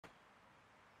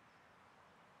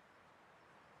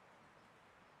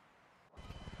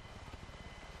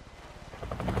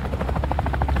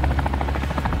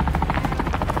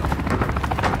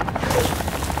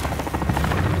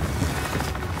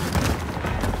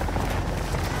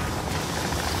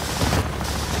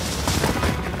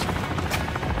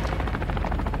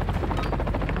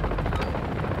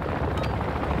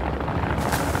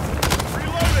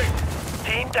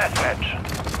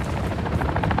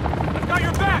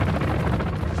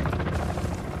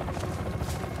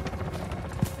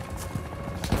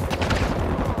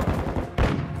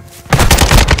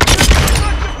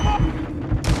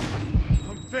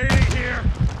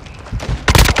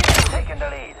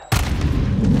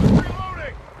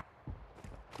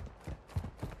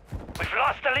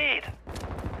the lead.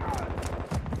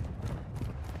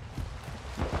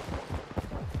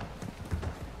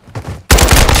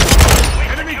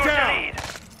 Enemy down!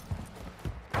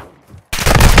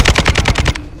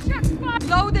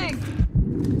 Loading! Is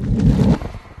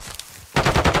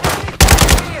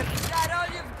that all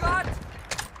you've got?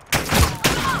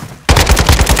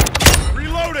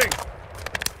 Reloading!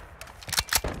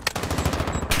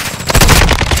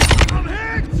 I'm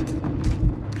hit!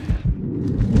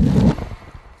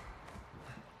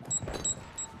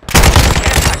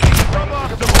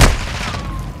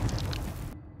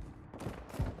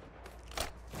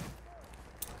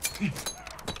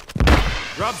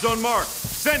 Drop zone marked.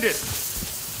 Send it!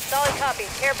 Solid copy.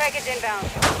 Care package inbound.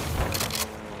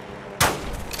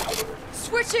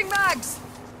 Switching mags!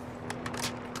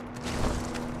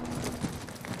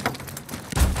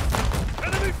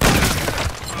 Enemy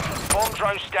fire! Bomb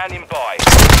drone standing by.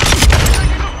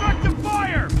 Taking effective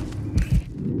fire!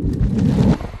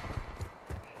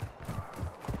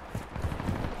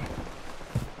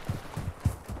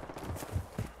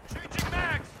 Changing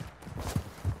mags!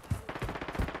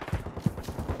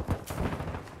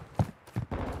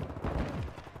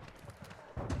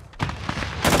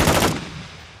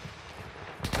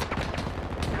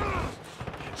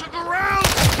 Took a round!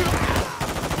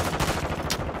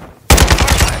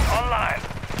 Online.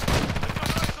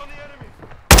 Eyes on the enemy!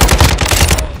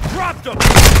 Dropped him!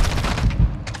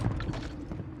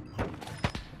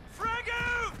 Frag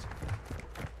out!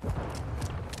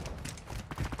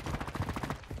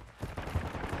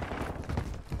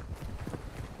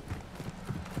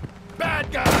 Bad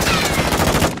guy!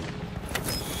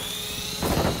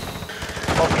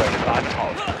 Bomb drone is live and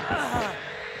hot.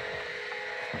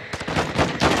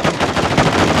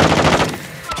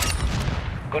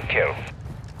 Good kill.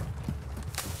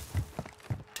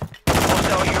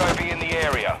 Hostile UAV in the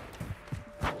area.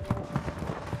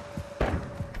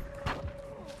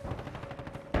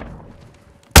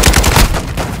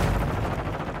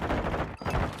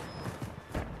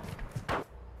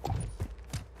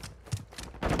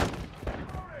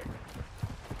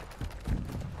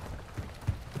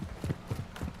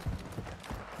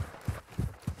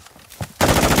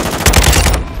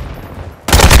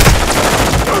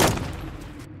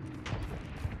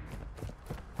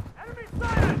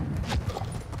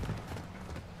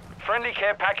 Friendly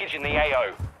care package in the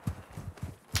AO.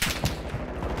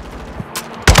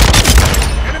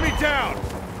 Enemy down!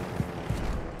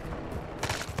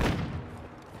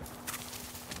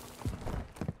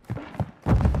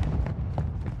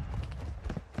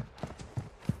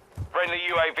 Friendly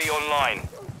UAV online.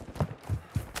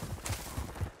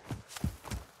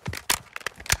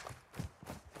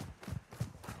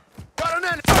 Got an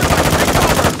enemy! Take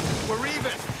cover! We're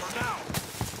even for now.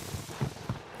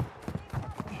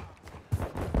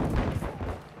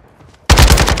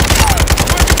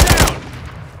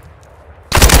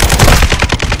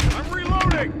 I'm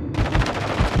reloading!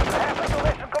 Half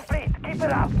installation complete. Keep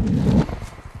it up.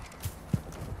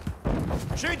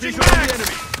 Changing mags!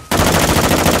 Enemy!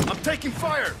 I'm taking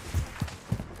fire!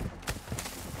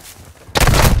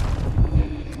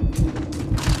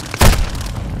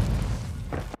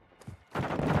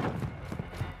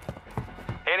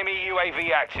 Enemy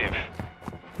UAV active.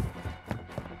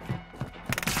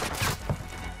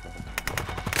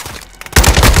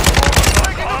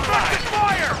 Taking effective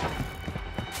fire!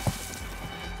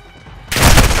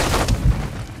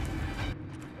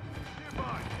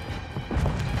 Nearby.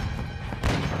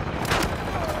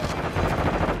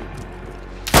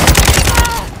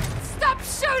 Stop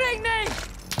shooting me!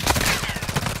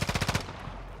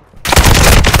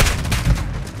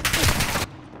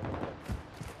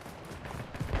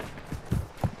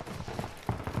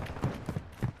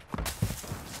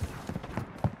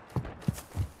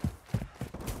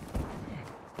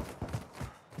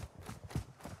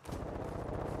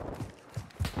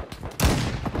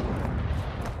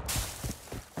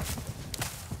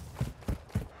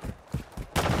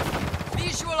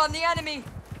 Visual on the enemy!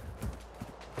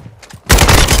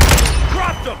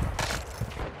 Dropped him!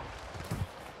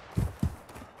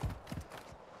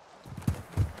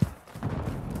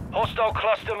 Hostile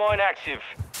cluster mine active.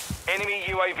 Enemy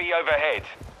UAV overhead.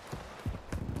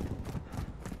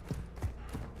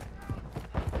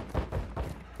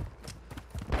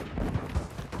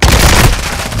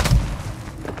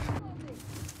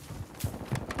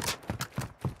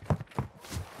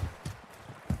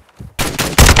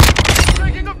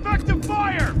 Taking effective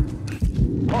fire!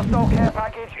 Hostile care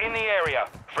package in the area.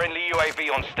 Friendly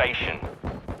UAV on station.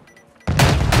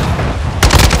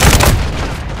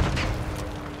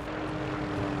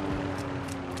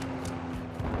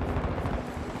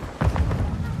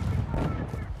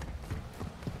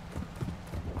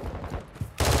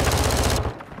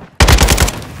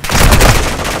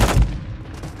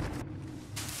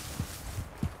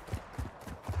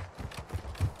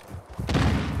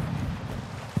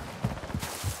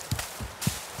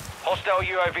 Hostile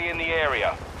UAV in the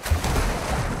area.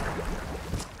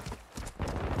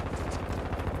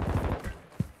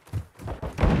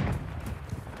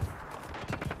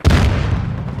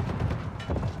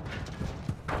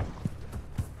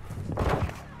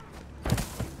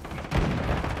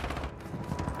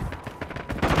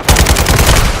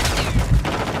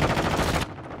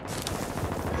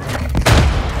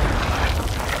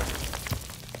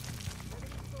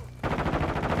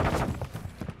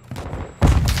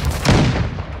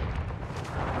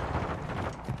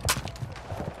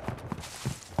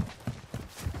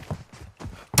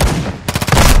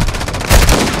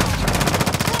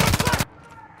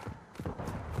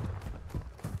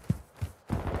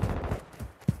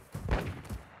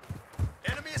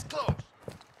 Enemy is close.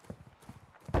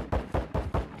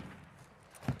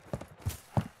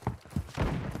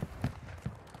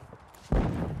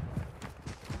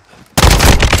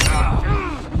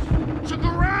 Took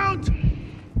around.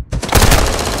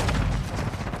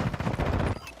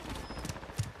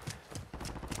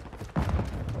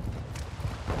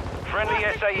 Friendly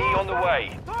SAE on the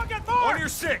way. On your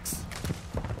 6.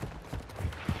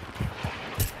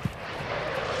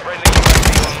 Friendly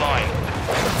UAV online.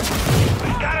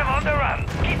 We got him on the run.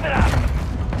 Keep it up.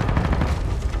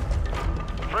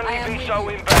 I Friendly am with VSOL you.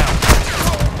 inbound.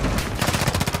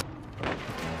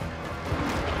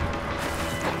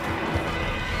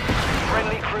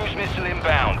 Friendly cruise missile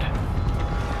inbound.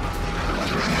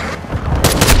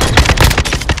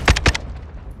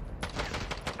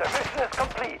 The mission is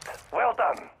complete. Well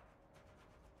done.